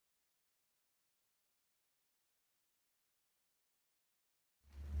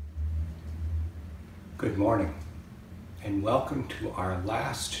Good morning, and welcome to our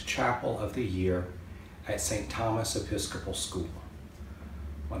last chapel of the year at St. Thomas Episcopal School.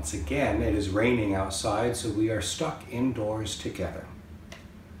 Once again, it is raining outside, so we are stuck indoors together.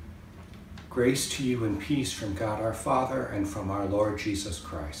 Grace to you and peace from God our Father and from our Lord Jesus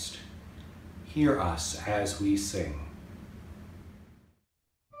Christ. Hear us as we sing.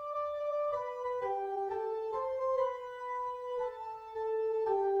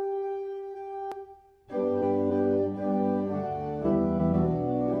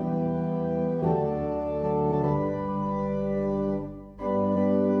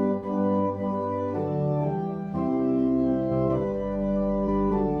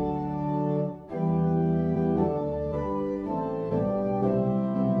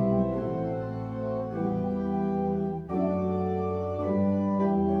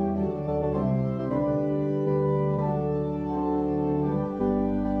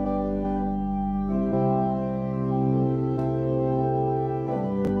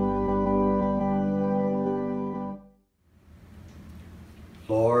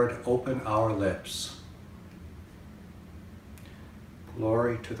 Lord, open our lips.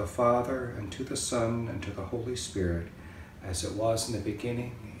 Glory to the Father, and to the Son, and to the Holy Spirit, as it was in the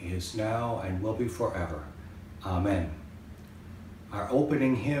beginning, is now, and will be forever. Amen. Our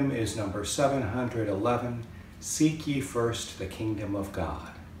opening hymn is number 711, Seek Ye First the Kingdom of God.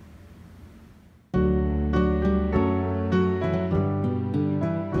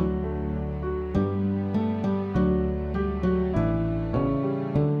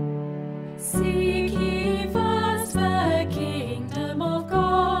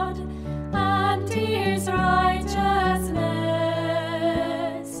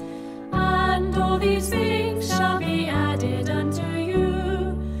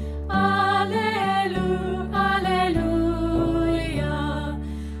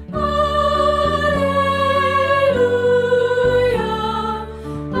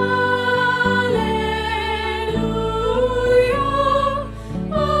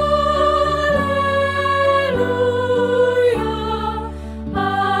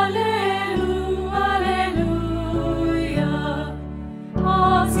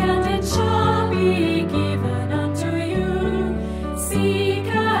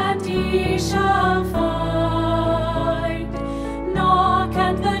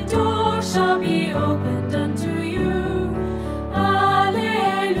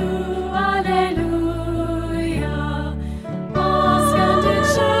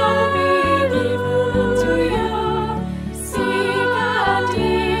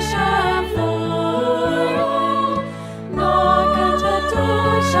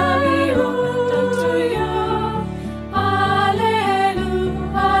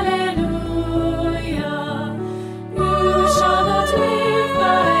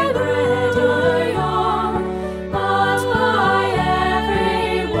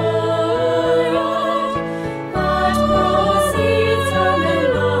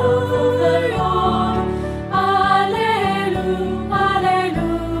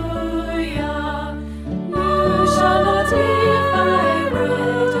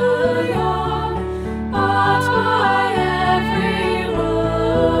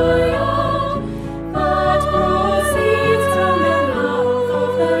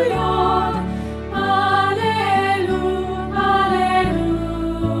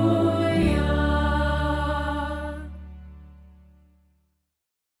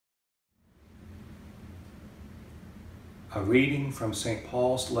 A reading from St.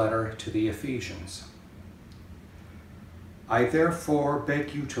 Paul's letter to the Ephesians. I therefore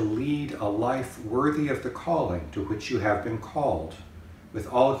beg you to lead a life worthy of the calling to which you have been called, with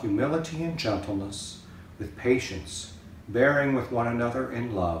all humility and gentleness, with patience, bearing with one another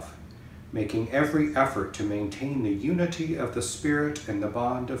in love, making every effort to maintain the unity of the Spirit and the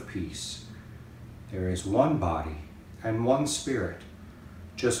bond of peace. There is one body and one Spirit,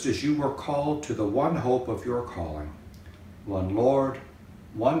 just as you were called to the one hope of your calling. One Lord,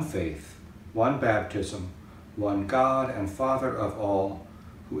 one faith, one baptism, one God and Father of all,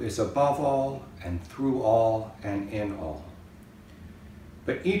 who is above all and through all and in all.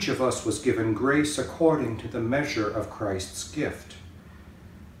 But each of us was given grace according to the measure of Christ's gift.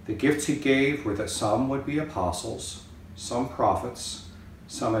 The gifts he gave were that some would be apostles, some prophets,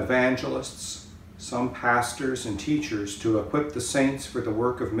 some evangelists, some pastors and teachers to equip the saints for the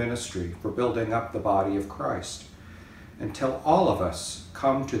work of ministry, for building up the body of Christ, until all of us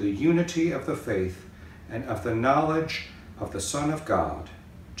come to the unity of the faith and of the knowledge of the Son of God,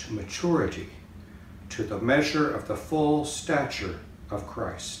 to maturity, to the measure of the full stature of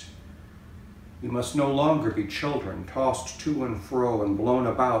Christ. We must no longer be children tossed to and fro and blown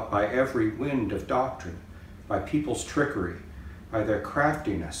about by every wind of doctrine, by people's trickery, by their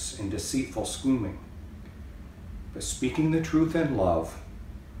craftiness and deceitful scheming. But speaking the truth in love,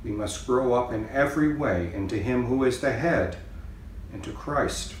 we must grow up in every way into him who is the head, into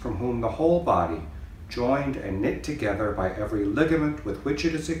Christ, from whom the whole body, joined and knit together by every ligament with which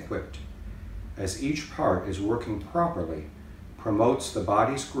it is equipped, as each part is working properly, promotes the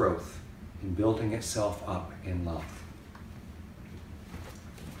body's growth in building itself up in love.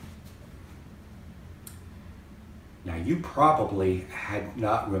 Now, you probably had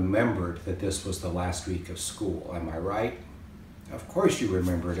not remembered that this was the last week of school, am I right? Of course you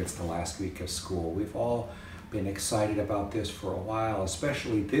remembered it's the last week of school. We've all been excited about this for a while,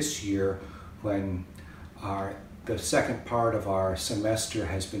 especially this year when the second part of our semester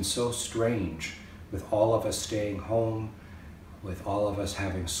has been so strange, with all of us staying home, with all of us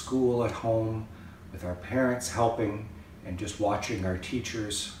having school at home, with our parents helping, and just watching our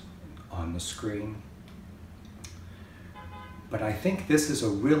teachers on the screen. But I think this is a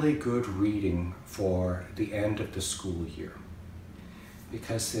really good reading for the end of the school year.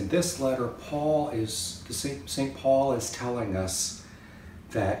 Because in this letter, St. Paul is telling us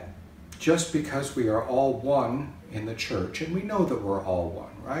that just because we are all one in the church, and we know that we're all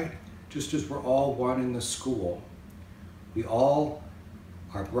one, right? Just as we're all one in the school, we all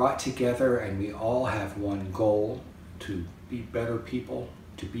are brought together and we all have one goal: to be better people,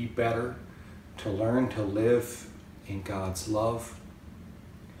 to be better, to learn to live in God's love.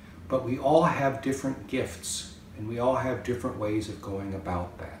 But we all have different gifts and we all have different ways of going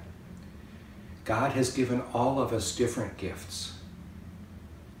about that. God has given all of us different gifts.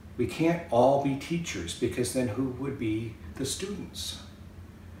 We can't all be teachers, because then who would be the students?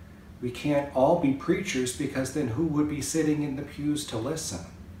 We can't all be preachers, because then who would be sitting in the pews to listen?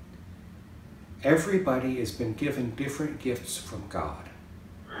 Everybody has been given different gifts from God.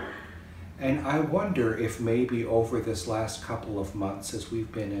 And I wonder if maybe over this last couple of months, as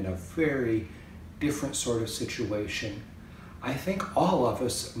we've been in a very different sort of situation, I think all of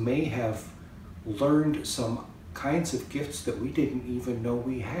us may have learned some kinds of gifts that we didn't even know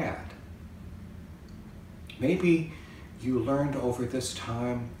we had. Maybe you learned over this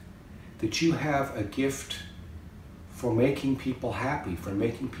time that you have a gift for making people happy, for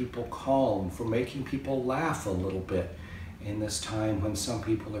making people calm, for making people laugh a little bit in this time when some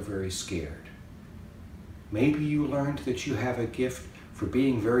people are very scared. Maybe you learned that you have a gift for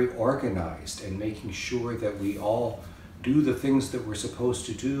being very organized and making sure that we all do the things that we're supposed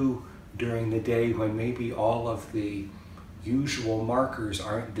to do during the day, when maybe all of the usual markers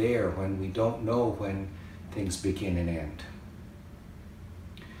aren't there, when we don't know when things begin and end.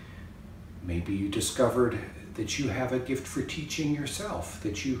 Maybe you discovered that you have a gift for teaching yourself,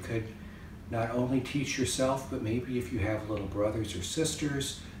 that you could not only teach yourself, but maybe if you have little brothers or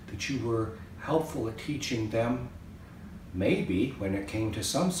sisters, that you were helpful at teaching them. Maybe when it came to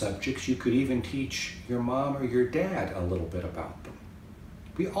some subjects, you could even teach your mom or your dad a little bit about them.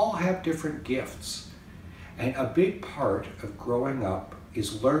 We all have different gifts, and a big part of growing up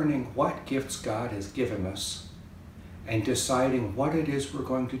is learning what gifts God has given us and deciding what it is we're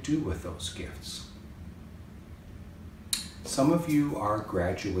going to do with those gifts. Some of you are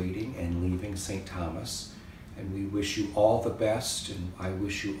graduating and leaving St. Thomas, and we wish you all the best, and I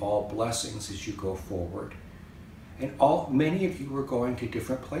wish you all blessings as you go forward. And many of you are going to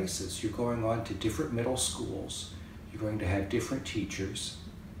different places. You're going on to different middle schools. You're going to have different teachers.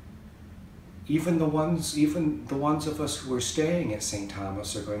 Even the ones of us who are staying at St.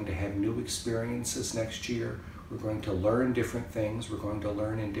 Thomas are going to have new experiences next year. We're going to learn different things. We're going to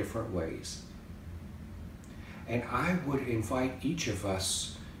learn in different ways. And I would invite each of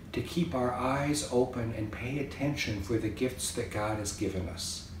us to keep our eyes open and pay attention for the gifts that God has given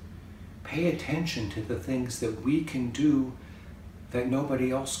us. Pay attention to the things that we can do that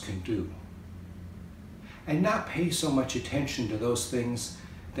nobody else can do. And not pay so much attention to those things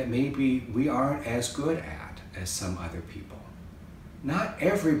that maybe we aren't as good at as some other people. Not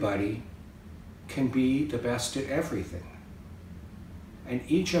everybody can be the best at everything. And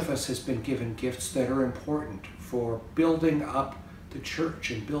each of us has been given gifts that are important for building up the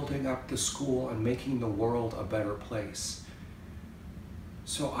church and building up the school and making the world a better place.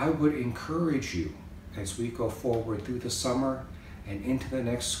 So I would encourage you, as we go forward through the summer and into the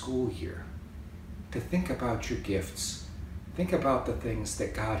next school year, to think about your gifts. Think about the things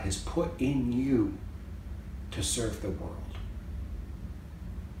that God has put in you to serve the world.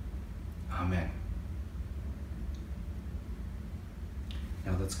 Amen.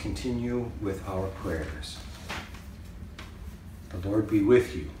 Now let's continue with our prayers. The Lord be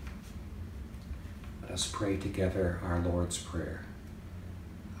with you. Let us pray together our Lord's Prayer.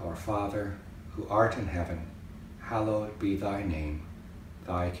 Our Father, who art in heaven, hallowed be thy name.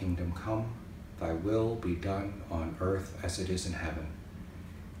 Thy kingdom come, thy will be done on earth as it is in heaven.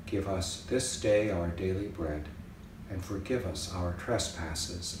 Give us this day our daily bread, and forgive us our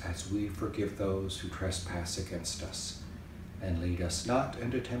trespasses as we forgive those who trespass against us. And lead us not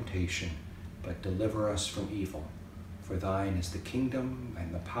into temptation, but deliver us from evil. For thine is the kingdom,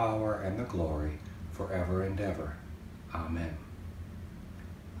 and the power, and the glory, forever and ever. Amen.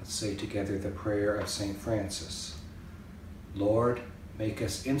 Let's say together the prayer of St. Francis. Lord, make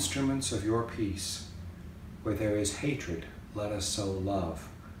us instruments of your peace. Where there is hatred, let us sow love.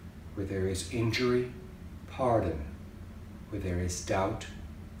 Where there is injury, pardon. Where there is doubt,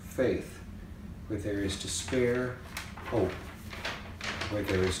 faith. Where there is despair, hope. Where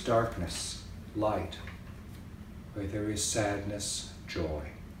there is darkness, light. Where there is sadness, joy.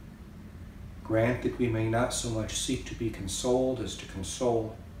 Grant that we may not so much seek to be consoled as to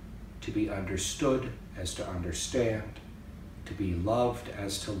console, to be understood as to understand, to be loved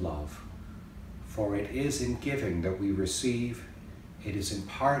as to love. For it is in giving that we receive, it is in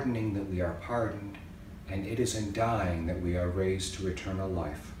pardoning that we are pardoned, and it is in dying that we are raised to eternal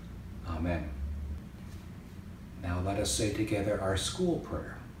life. Amen. Now let us say together our school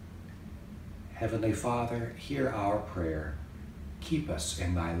prayer. Heavenly Father, hear our prayer. Keep us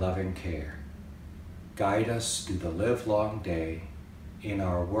in thy loving care. Guide us through the livelong day, in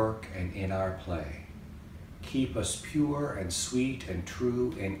our work and in our play. Keep us pure and sweet and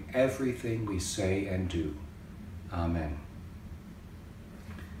true in everything we say and do. Amen.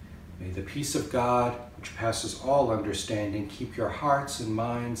 May the peace of God, which passes all understanding, keep your hearts and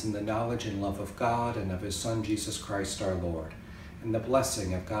minds in the knowledge and love of God and of his Son, Jesus Christ our Lord. And the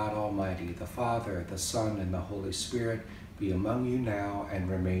blessing of God Almighty, the Father, the Son, and the Holy Spirit be among you now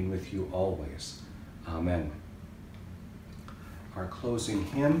and remain with you always. Amen. Our closing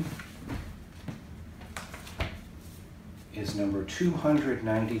hymn is number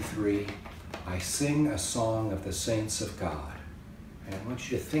 293, I Sing a Song of the Saints of God. And I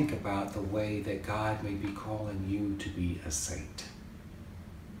want you to think about the way that God may be calling you to be a saint.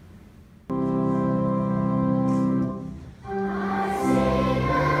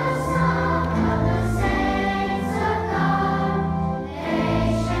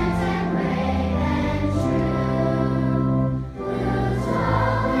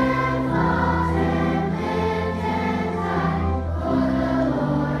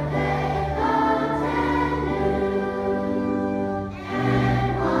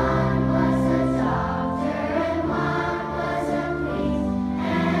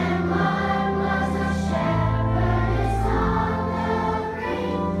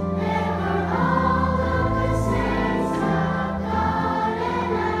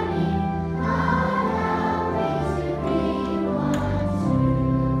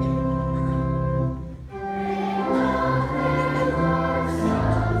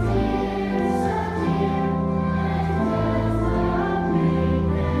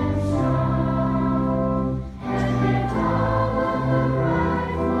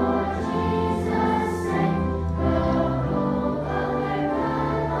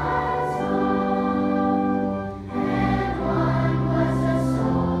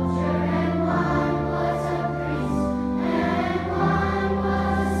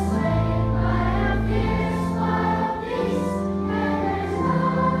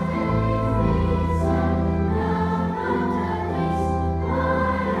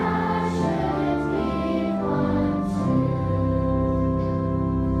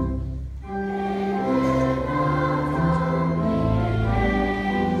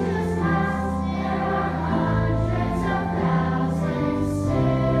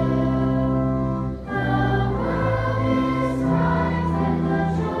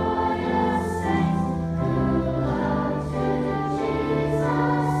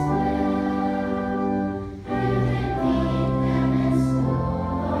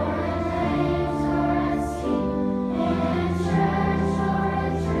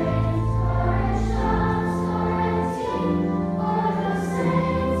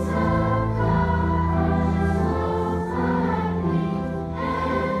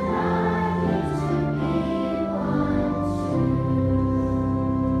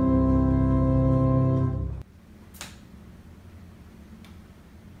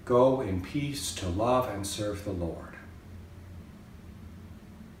 Go in peace to love and serve the Lord.